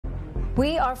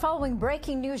We are following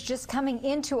breaking news just coming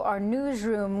into our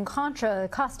newsroom. Contra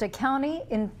Costa County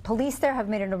police there have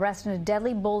made an arrest in a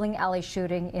deadly bowling alley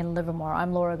shooting in Livermore.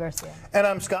 I'm Laura Garcia. And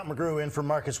I'm Scott McGrew in for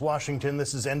Marcus Washington.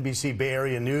 This is NBC Bay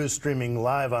Area News, streaming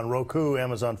live on Roku,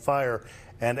 Amazon Fire,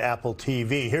 and Apple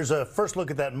TV. Here's a first look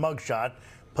at that mugshot.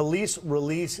 Police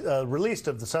released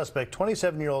of the suspect,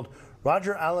 27-year-old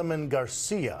Roger Aleman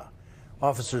Garcia.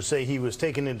 Officers say he was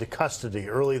taken into custody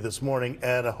early this morning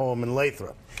at a home in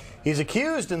Lathrop. He's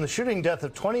accused in the shooting death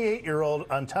of 28-year-old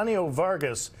Antonio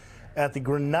Vargas at the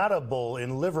Granada Bowl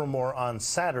in Livermore on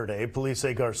Saturday. Police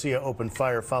say Garcia opened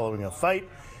fire following a fight,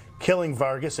 killing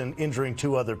Vargas and injuring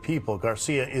two other people.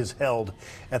 Garcia is held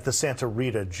at the Santa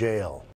Rita jail.